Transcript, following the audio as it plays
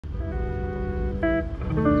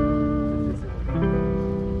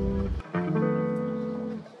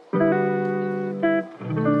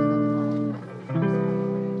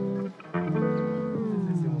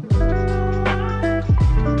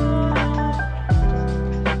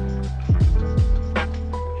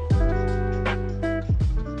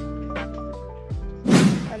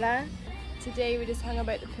today we just hung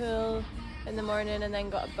about the pool in the morning and then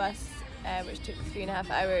got a bus which took 3.5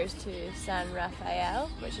 hours to San Rafael,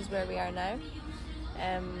 which is where we are now.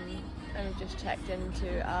 And we've just checked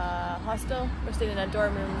into a hostel. We're staying in a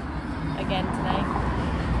dorm room again tonight,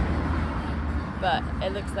 but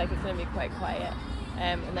it looks like it's going to be quite quiet.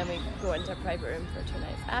 And then we go into a private room for 2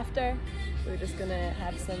 nights after. We're just going to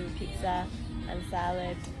have some pizza and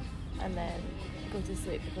salad and then go to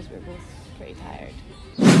sleep because we're both pretty tired.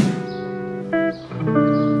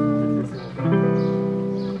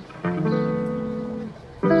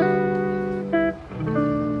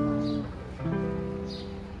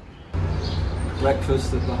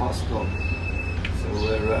 Breakfast at the hostel. So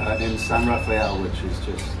we're in San Rafael, which is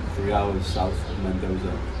just 3 hours south of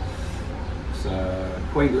Mendoza. It's a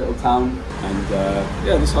quaint little town, and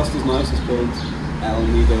yeah, this hostel's nice. It's called El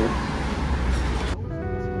Nido.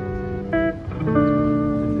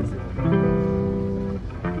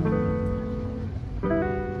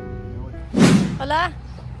 Hola!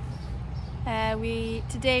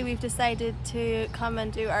 Today we've decided to come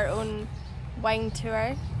and do our own wine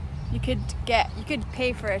tour. You could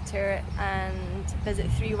pay for a tour and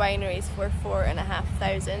visit 3 wineries for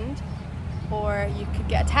 4,500, or you could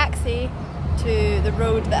get a taxi to the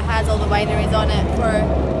road that has all the wineries on it for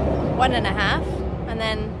 1.5 and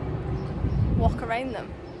then walk around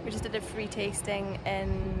them. We just did a free tasting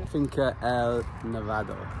in Finca El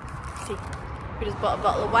Nevado. See, we just bought a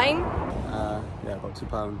bottle of wine. Yeah, about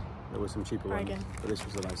 £2. There were some cheaper ones, but this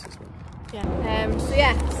was the nicest one.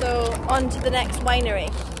 Yeah. So on to the next winery.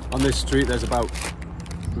 On this street there's about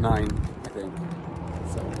 9, I think.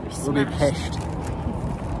 So we'll be pissed.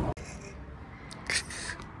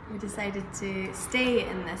 We decided to stay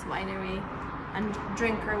in this winery and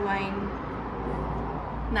drink our wine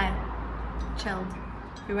now, chilled.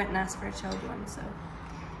 We went and asked for a chilled one, so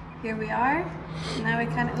here we are. Now we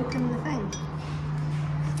can open the thing.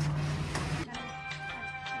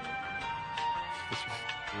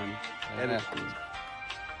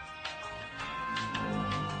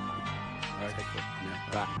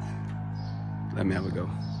 Let me have a go.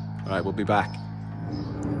 Alright, we'll be back.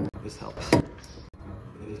 This helps.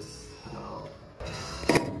 This helps.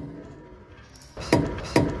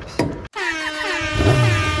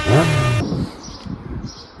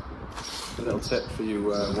 A little tip for you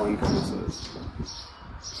wine connoisseurs.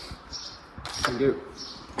 Thank you.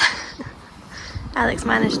 Alex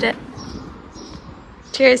managed it.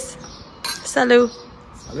 Cheers. Salut.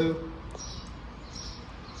 Salut.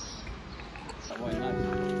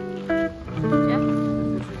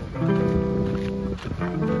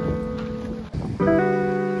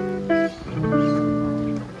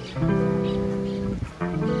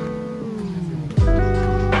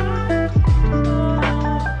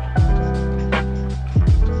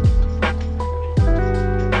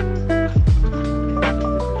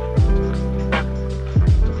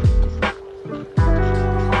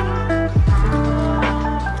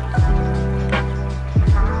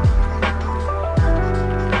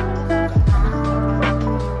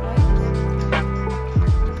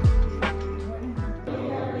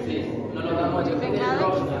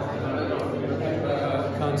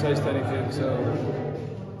 Can't taste anything, so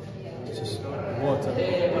it's just water.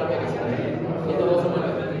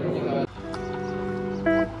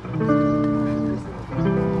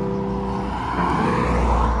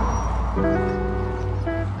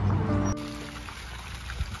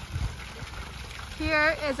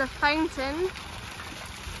 Here is a fountain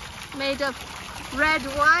made of red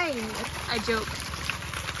wine. I joke.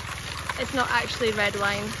 It's not actually red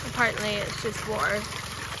wine. Apparently it's just water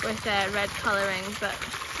with red colouring, but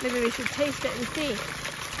maybe we should taste it and see.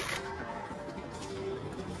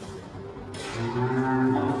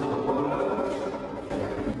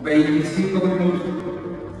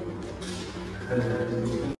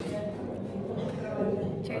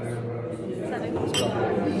 Cheers. Salut.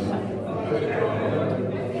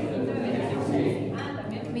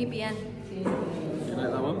 Muy bien. You like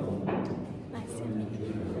that one? Nice.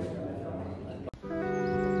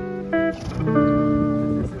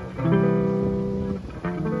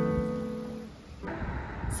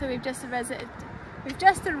 So we've just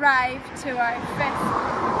arrived to our 5th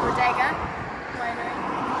bodega winery.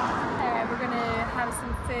 We're going to have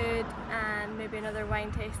some food and maybe another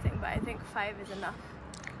wine tasting, but I think 5 is enough.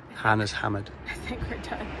 Hannah's hammered. I think we're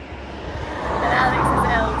done. And Alex is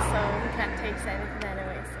ill, so we can't taste anything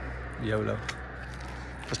anyway. So. YOLO.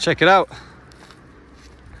 Let's check it out.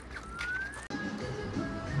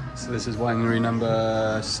 So this is winery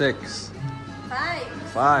number 6.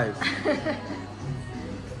 5.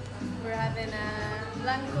 We're having a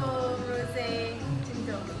Blanco Rosé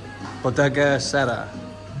Tinto. Bodega Serra.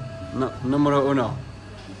 No, numero uno.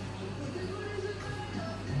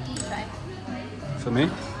 Try. For me?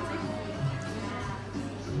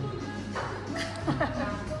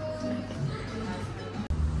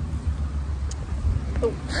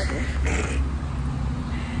 Oh.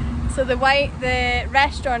 So the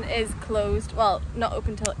restaurant is closed, well, not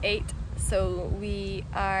open till 8, so we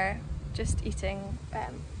are just eating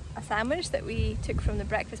a sandwich that we took from the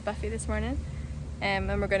breakfast buffet this morning, and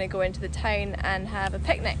we're going to go into the town and have a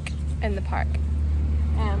picnic in the park.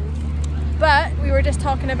 But we were just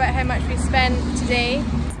talking about how much we spent today,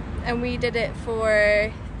 and we did it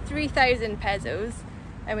for 3,000 pesos,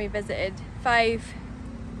 and we visited 5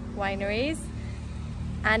 wineries.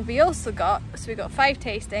 And we also got, so we got 5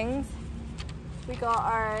 tastings, we got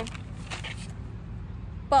our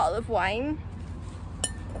bottle of wine,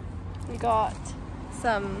 we got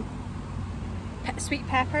some sweet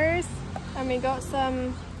peppers, and we got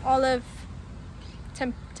some olive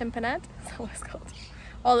timpanade, that's what it's called,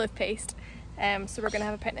 olive paste. So we're going to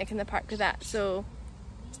have a picnic in the park with that, so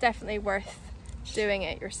it's definitely worth doing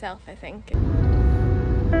it yourself, I think.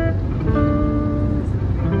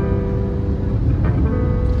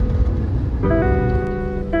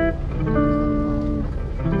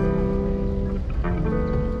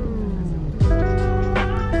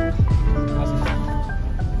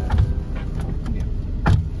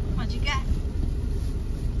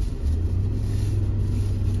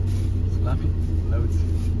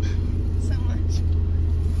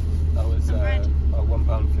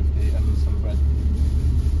 £1.50 and some bread.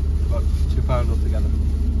 About £2 altogether.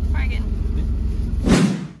 Bargain.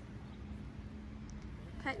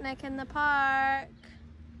 Picnic in the park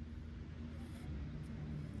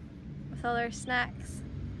with all our snacks.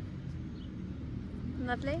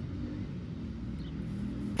 Lovely.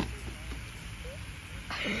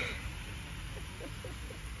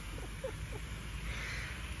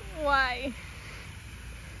 Why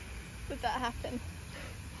did that happen?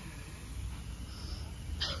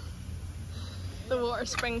 The water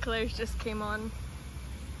sprinklers just came on.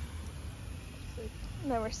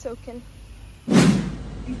 Now we're soaking.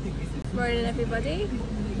 Morning everybody.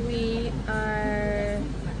 We are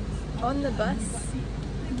on the bus,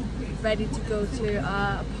 ready to go to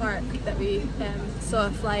a park that we saw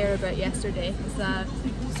a flyer about yesterday. It's a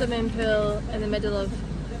swimming pool in the middle of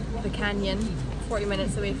the canyon, 40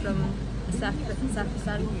 minutes away from San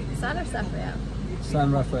Rafael.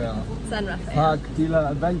 San Rafael. San Rafael. Parque De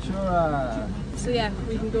La Aventura. So yeah,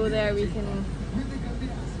 we can go there, we can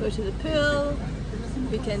go to the pool,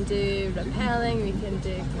 we can do rappelling, we can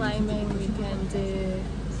do climbing, we can do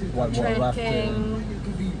trekking,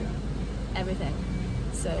 everything.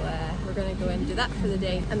 So we're going to go and do that for the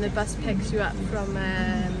day, and the bus picks you up from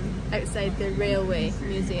outside the railway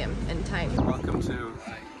museum in town. Welcome to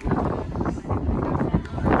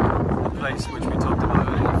a place which we talked about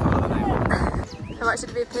earlier. I forgot the name. How much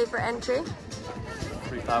did we pay for entry?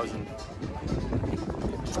 3,000.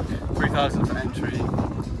 3,000 for entry,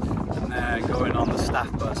 and then going on the staff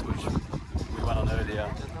bus, which we went on earlier,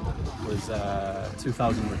 was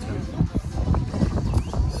 2,000 return.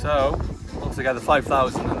 So altogether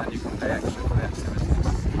 5,000, and then you can pay extra for the activities,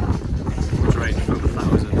 which range from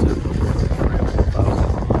 1,000 to 3,000 or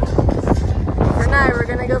 4,000. For now, we're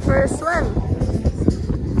gonna go for a swim.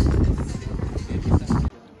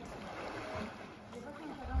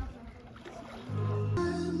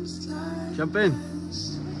 Jump in.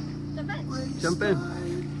 Jump in.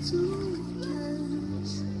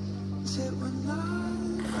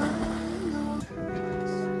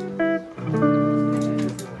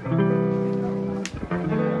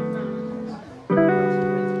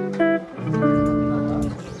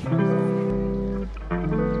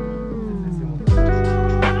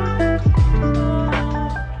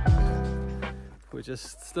 We're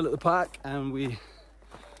just still at the park and we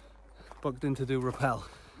booked in to do rappel.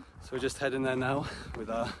 So we're just heading there now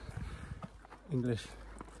with our English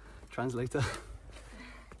translator,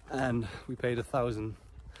 and we paid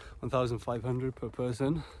 1,500 per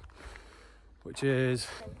person, which is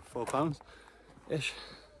 £4-ish.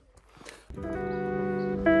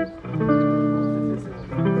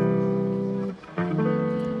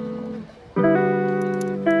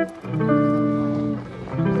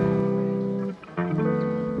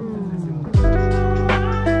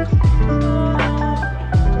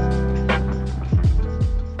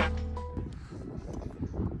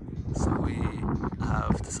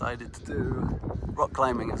 Decided to do rock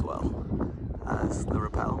climbing as well as the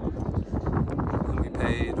rappel, and we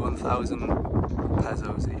paid 1,000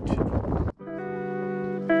 pesos each.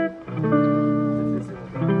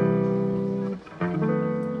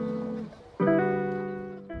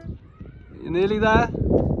 You're nearly there?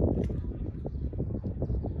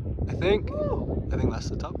 think that's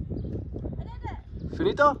the top.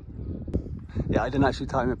 Finito? Yeah, I didn't actually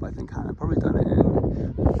time it, but I think Hannah probably done it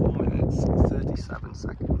in 4 minutes 37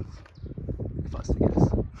 seconds. If that's the guess.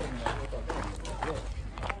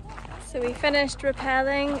 So we finished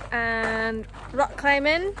rappelling and rock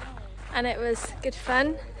climbing, and it was good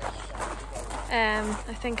fun.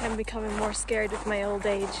 I think I'm becoming more scared with my old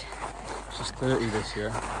age. She's 30 this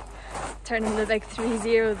year. Turning to like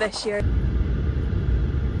 30 this year.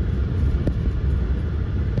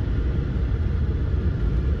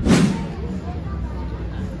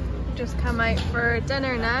 Just come out for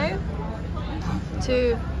dinner now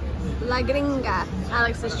to La Gringa,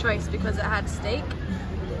 Alex's choice, because it had steak.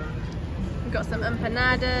 We got some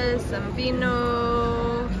empanadas, some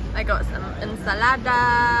vino, I got some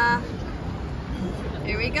ensalada.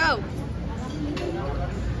 Here we go.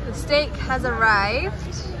 The steak has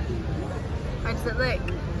arrived. How does it look?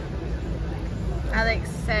 Alex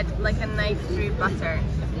said like a knife through butter.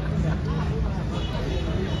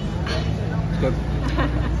 Good.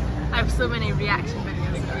 I have so many reaction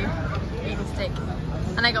videos of you eating steak.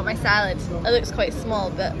 And I got my salad. It looks quite small,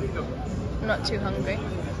 but I'm not too hungry.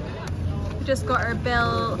 We just got our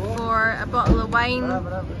bill for a bottle of wine,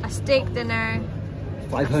 a steak dinner,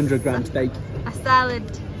 500 gram steak, a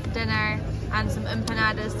salad dinner, and some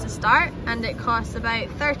empanadas to start, and it costs about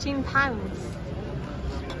 £13.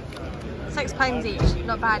 £6 each.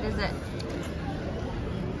 Not bad, is it?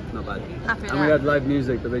 not bad. Happy with And we that. had live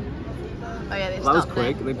music, but they, Oh yeah, they that was stopped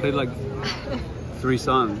quick. there. They played like 3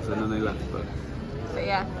 songs and then they left. But But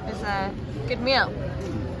yeah, it was a good meal.